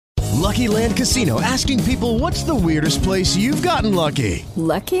Lucky Land Casino, asking people, what's the weirdest place you've gotten lucky?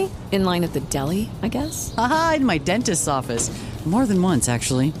 Lucky? In line at the deli, I guess? Aha, in my dentist's office. More than once,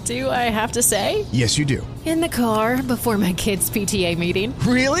 actually. Do I have to say? Yes, you do. In the car before my kids' PTA meeting.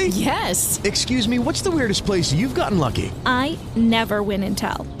 Really? Yes. Excuse me, what's the weirdest place you've gotten lucky? I never win and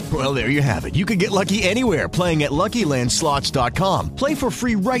tell. Well, there you have it. You can get lucky anywhere, playing at LuckyLandSlots.com. Play for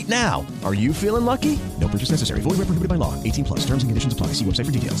free right now. Are you feeling lucky? No purchase necessary. Void where prohibited by law. 18 plus. Terms and conditions apply. See website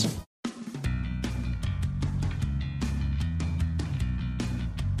for details.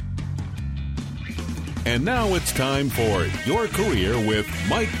 And now it's time for Your Career with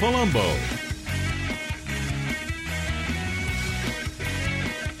Mike Palumbo.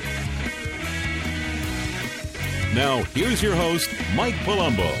 Now, here's your host, Mike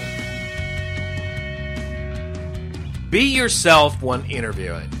Palumbo. Be yourself when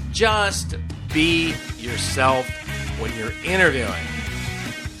interviewing. Just be yourself when you're interviewing.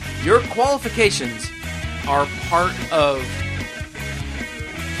 Your qualifications are part of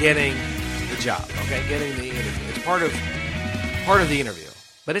getting the job, okay? Getting the interview. It's part of the interview.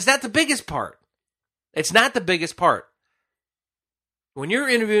 But it's not the biggest part. It's not the biggest part. When you're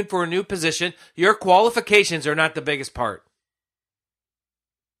interviewing for a new position, your qualifications are not the biggest part.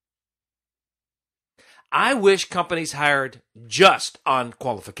 I wish companies hired just on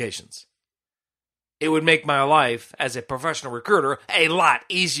qualifications. It would make my life as a professional recruiter a lot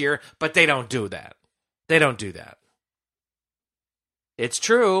easier, but they don't do that. They don't do that. It's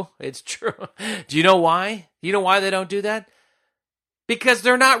true. It's true. Do you know why? You know why they don't do that? Because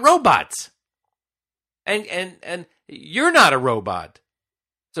they're not robots. And you're not a robot.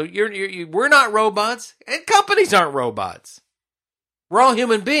 So we're not robots, and companies aren't robots. We're all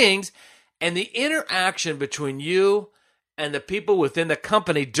human beings, and the interaction between you and the people within the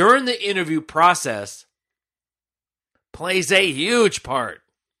company during the interview process plays a huge part.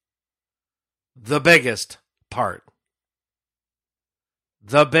 The biggest part.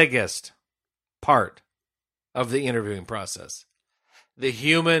 The biggest part of the interviewing process. The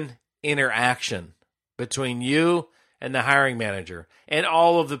human interaction between you and the hiring manager and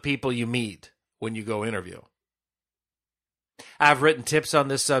all of the people you meet when you go interview. I've written tips on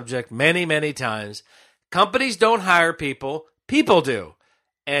this subject many, many times. Companies don't hire people, people do.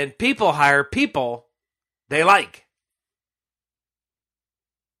 And people hire people they like.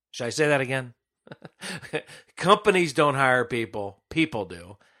 Should I say that again? Companies don't hire people, people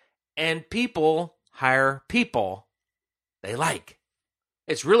do. And people hire people they like.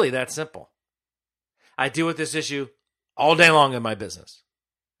 It's really that simple. I deal with this issue all day long in my business.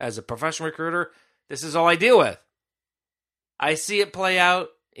 As a professional recruiter, this is all I deal with. I see it play out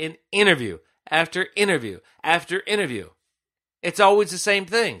in interview after interview after interview. It's always the same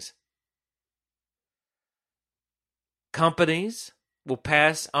things. Companies will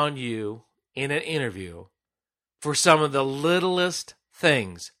pass on you in an interview for some of the littlest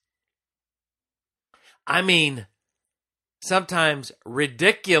things. I mean, sometimes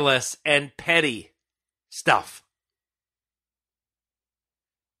ridiculous and petty stuff.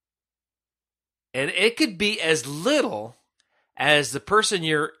 And it could be as little as the person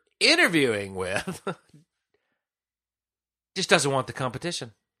you're interviewing with just doesn't want the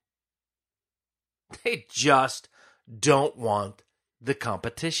competition. They just don't want the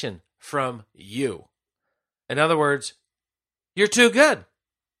competition from you. In other words, you're too good.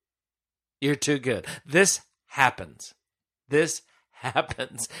 You're too good. This happens. This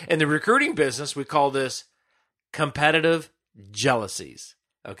happens. In the recruiting business, we call this competitive jealousies.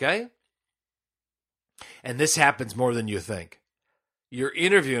 Okay? And this happens more than you think. You're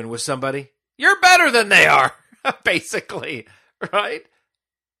interviewing with somebody, you're better than they are, basically, right?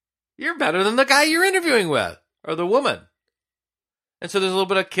 You're better than the guy you're interviewing with, or the woman. And so there's a little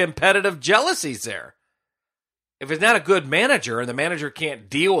bit of competitive jealousies there. If it's not a good manager, and the manager can't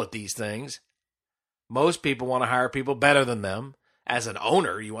deal with these things, most people want to hire people better than them. As an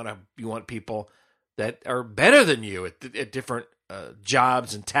owner, you want people that are better than you at different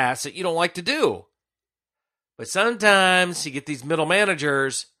jobs and tasks that you don't like to do. But sometimes you get these middle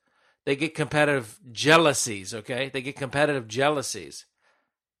managers, they get competitive jealousies, okay? They get competitive jealousies.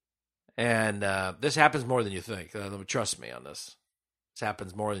 And this happens more than you think. Trust me on this. This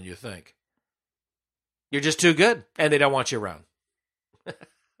happens more than you think. You're just too good, and they don't want you around.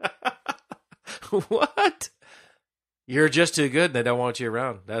 What? You're just too good, and they don't want you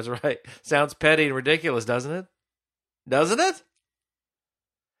around. That's right. Sounds petty and ridiculous, doesn't it? Doesn't it?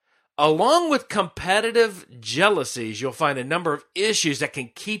 Along with competitive jealousies, you'll find a number of issues that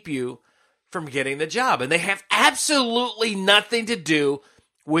can keep you from getting the job. And they have absolutely nothing to do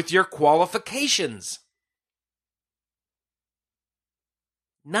with your qualifications.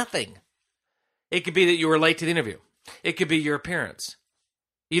 Nothing. It could be that you were late to the interview. It could be your appearance.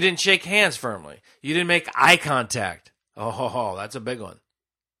 You didn't shake hands firmly. You didn't make eye contact. Oh, that's a big one.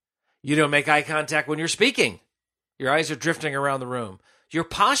 You don't make eye contact when you're speaking. Your eyes are drifting around the room. Your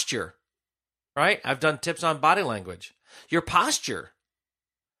posture, right? I've done tips on body language. Your posture.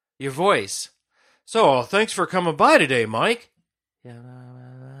 Your voice. So, thanks for coming by today, Mike.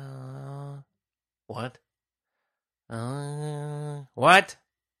 What? What?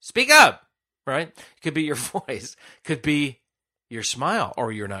 Speak up, right? It could be your voice. Could be your smile,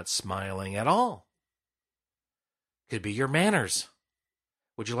 or you're not smiling at all. Could be your manners.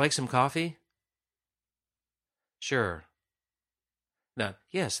 Would you like some coffee? Sure. No.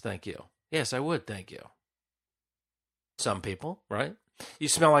 Yes, thank you. Yes, I would, thank you. Some people, right? You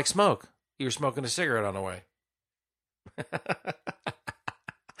smell like smoke. You were smoking a cigarette on the way.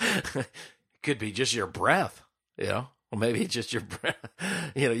 Could be just your breath, Well, maybe it's just your breath.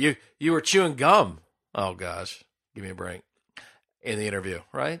 You were chewing gum. Oh, gosh. Give me a break. In the interview,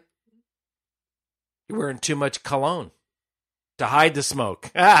 right? You're wearing too much cologne to hide the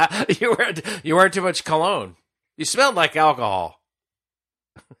smoke. You weren't too much cologne. You smelled like alcohol.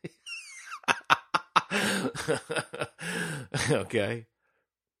 Okay.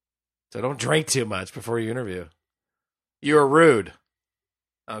 So don't drink too much before you interview. You were rude.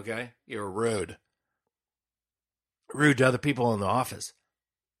 Okay? You were rude. Rude to other people in the office.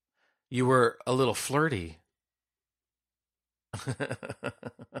 You were a little flirty.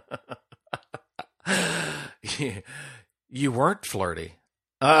 You weren't flirty.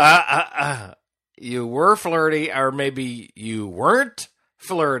 You were flirty, or maybe you weren't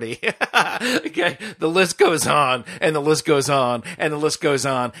flirty. Okay, the list goes on, and the list goes on, and the list goes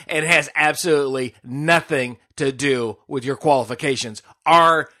on, and it has absolutely nothing to do with your qualifications.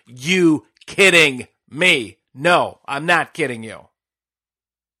 Are you kidding me? No, I'm not kidding you.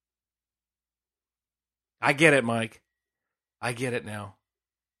 I get it, Mike. I get it now.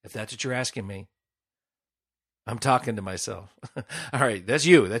 If that's what you're asking me, I'm talking to myself. All right, that's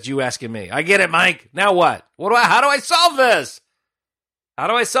you. That's you asking me. I get it, Mike. Now what? How do I solve this? How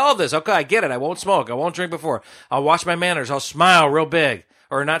do I solve this? Okay, I get it. I won't smoke. I won't drink before. I'll watch my manners. I'll smile real big,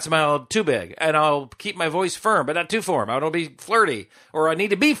 or not smile too big. And I'll keep my voice firm, but not too firm. I don't be flirty, or I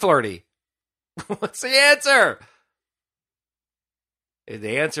need to be flirty. What's the answer?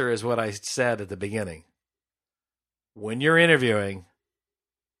 The answer is what I said at the beginning. When you're interviewing,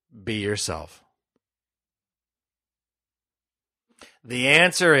 be yourself. The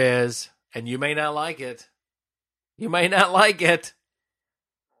answer is, and you may not like it,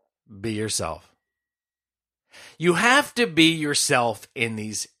 be yourself. You have to be yourself in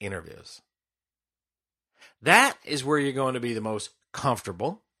these interviews. That is where you're going to be the most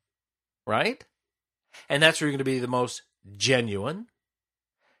comfortable, right? And that's where you're going to be the most genuine.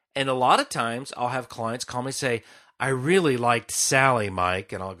 And a lot of times I'll have clients call me and say, I really liked Sally,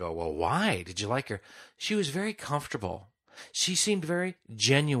 Mike. And I'll go, well, why? Did you like her? She was very comfortable. She seemed very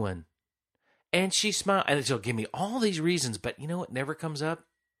genuine. And she smiled. And she'll give me all these reasons. But you know what never comes up?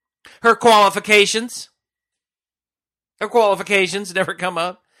 Her qualifications. Her qualifications never come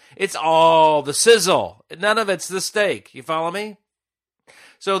up. It's all the sizzle. None of it's the steak. You follow me?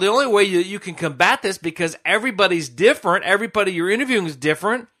 So the only way you can combat this, because everybody's different, everybody you're interviewing is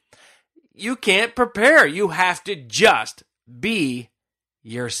different, you can't prepare. You have to just be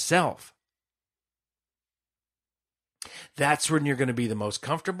yourself. That's when you're going to be the most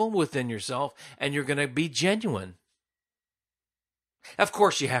comfortable within yourself, and you're going to be genuine. Of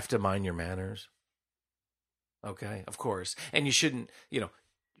course, you have to mind your manners. Okay, of course. And you shouldn't,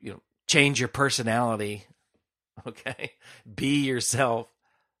 change your personality. Okay? Be yourself.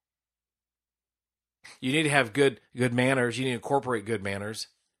 You need to have good manners. You need to incorporate good manners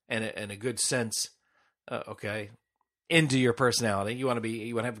and a good sense, into your personality. You want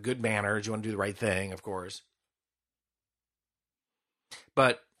to have good manners. You want to do the right thing, of course.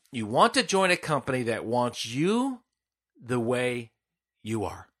 But you want to join a company that wants you the way you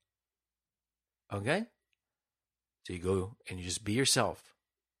are. Okay? So you go and you just be yourself.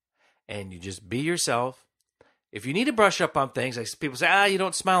 And you just be yourself. If you need to brush up on things, like people say, you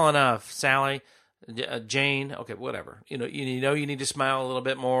don't smile enough, Sally, Jane, okay, whatever. You need to smile a little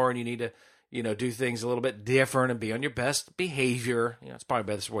bit more, and you need to, do things a little bit different and be on your best behavior. It's probably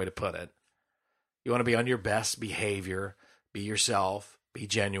the best way to put it. You want to be on your best behavior, be yourself, be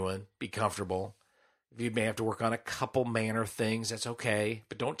genuine, be comfortable. If you may have to work on a couple manner things, that's okay,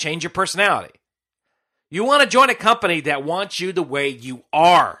 but don't change your personality. You want to join a company that wants you the way you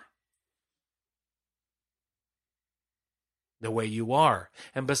are. The way you are.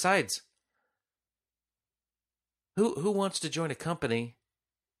 And besides, who wants to join a company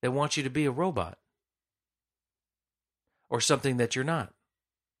that want you to be a robot or something that you're not.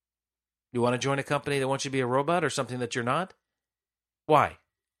 You want to join a company that wants you to be a robot or something that you're not? Why?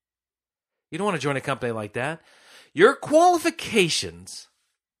 You don't want to join a company like that. Your qualifications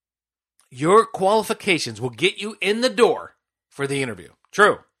will get you in the door for the interview.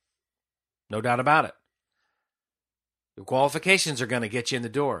 True. No doubt about it. Your qualifications are going to get you in the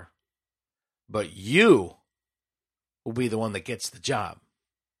door. But you will be the one that gets the job.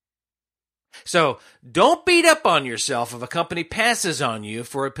 So don't beat up on yourself if a company passes on you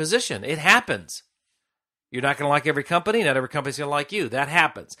for a position. It happens. You're not going to like every company. Not every company's going to like you. That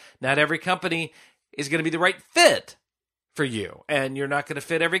happens. Not every company is going to be the right fit for you. And you're not going to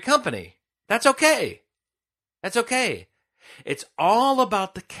fit every company. That's okay. That's okay. It's all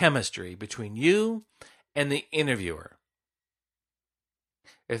about the chemistry between you and the interviewer.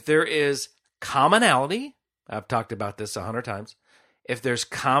 If there is commonality, I've talked about this 100 times. If there's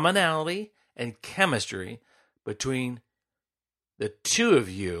commonality and chemistry between the two of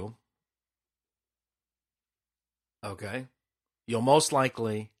you, okay, you'll most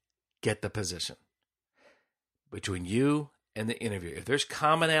likely get the position. Between you and the interviewer. If there's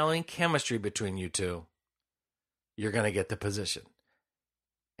commonality and chemistry between you two, you're going to get the position.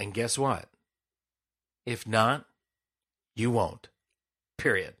 And guess what? If not, you won't.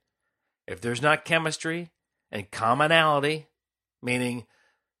 Period. If there's not chemistry and commonality, meaning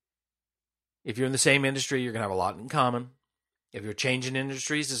if you're in the same industry, you're going to have a lot in common. If you're changing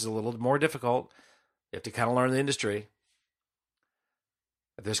industries, this is a little more difficult. You have to kind of learn the industry.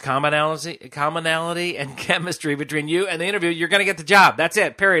 If there's commonality and chemistry between you and the interview, you're going to get the job. That's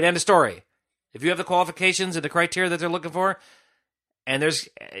it. Period. End of story. If you have the qualifications and the criteria that they're looking for, and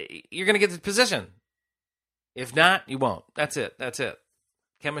you're going to get the position. If not, you won't. That's it. That's it.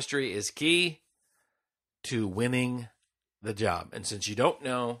 Chemistry is key to winning the job. And since you don't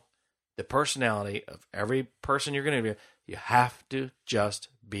know the personality of every person you're going to interview, you have to just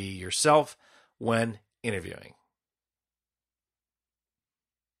be yourself when interviewing.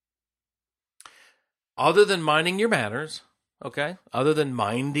 Other than minding your manners, okay? Other than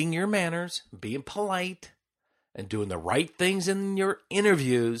minding your manners, being polite, and doing the right things in your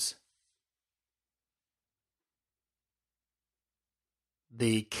interviews,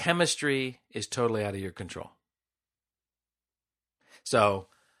 the chemistry is totally out of your control. So,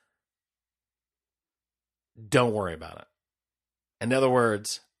 don't worry about it. In other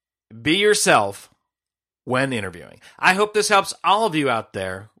words, be yourself when interviewing. I hope this helps all of you out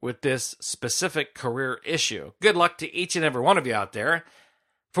there with this specific career issue. Good luck to each and every one of you out there.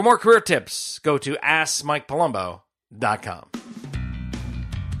 For more career tips, go to AskMikePalumbo.com.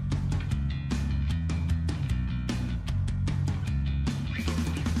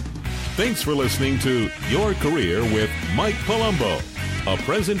 Thanks for listening to Your Career with Mike Palumbo, a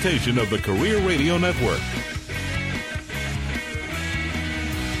presentation of the Career Radio Network.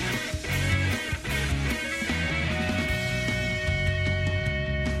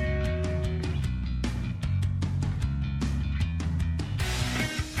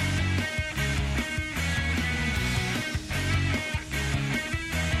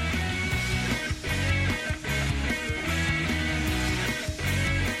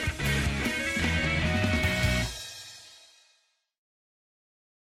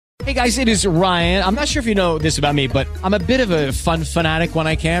 Hey guys, it is Ryan. I'm not sure if you know this about me, but I'm a bit of a fun fanatic when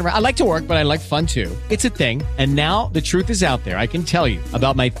I can. I like to work, but I like fun too. It's a thing. And now the truth is out there. I can tell you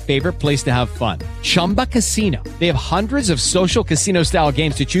about my favorite place to have fun. Chumba Casino. They have hundreds of social casino style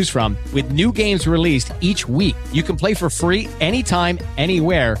games to choose from with new games released each week. You can play for free anytime,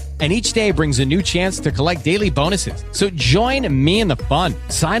 anywhere. And each day brings a new chance to collect daily bonuses. So join me in the fun.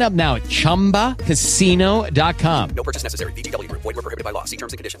 Sign up now at ChumbaCasino.com. No purchase necessary. VGW Group. Void where prohibited by law. See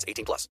terms and conditions. 18+.